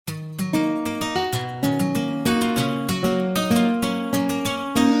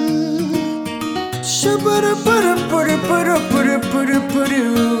Yeah,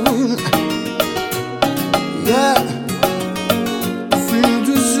 filho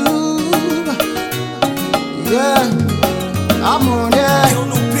do Zuba. Yeah, amor, yeah.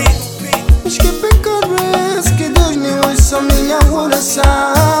 Mas que pecado é esse que Deus nem ouça minha oração?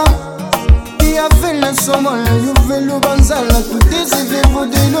 E a velha somala e o velho banzala, tu dizes vivo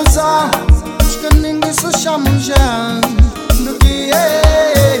de ilusão. Mas que ninguém só chama já Ndoki, e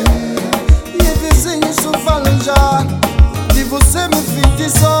a vizinha só fala já que você me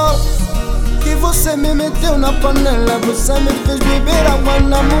feitiçou, que você me meteu na panela, você me fez beber água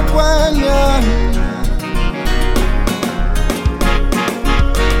na muquenha.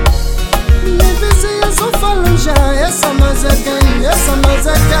 Minha vizinha só fala já, essa mas é quem, essa mas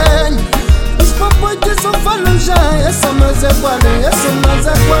é quem. Os papões que só falam já, essa mas é qual é, essa mas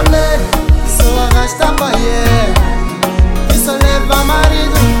é qual é. Só arrasta baie, que só leva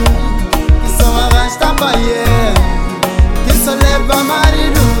marido, que só arrasta baie, que só leva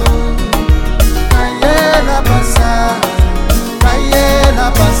marido. Ela passar,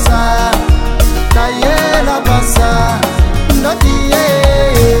 ela passar, ela passar, Ndoki.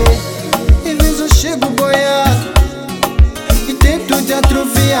 E vezes eu chego boiado e tento te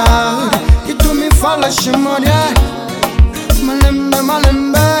atrofiar, e tu me falas chimoria, malembe,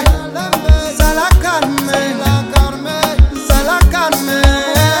 malembe, zalacarme, zalacarme.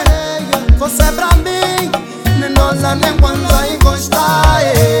 Você é pra mim, nem nossa nem quando aí gostar.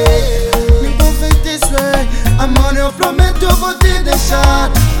 Amor, eu prometo, eu vou te deixar.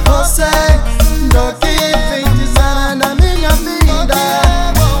 Você, Ndoki, feitiçara na minha vida.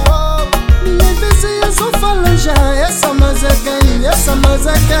 Minha vizinha só fala já, essa mas é quem, essa mas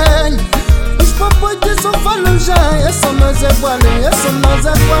é quem. Os papões que só falam já, essa mas é qual é, essa mas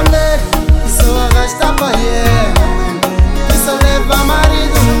é qual é. Que só arrasta baie, que só leva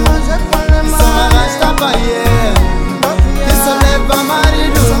marido, que só arrasta baie, que só leva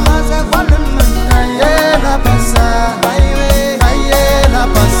marido. Ela passar, ela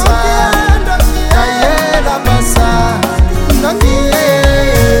passar, ela passar, Ndoki.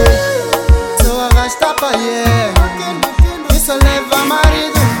 Só arrasta baie, que só leva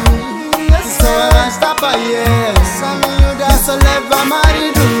marido, que só arrasta baie, que só leva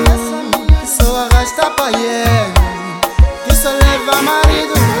marido, que só arrasta baie, que só leva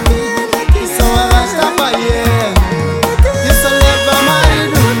marido.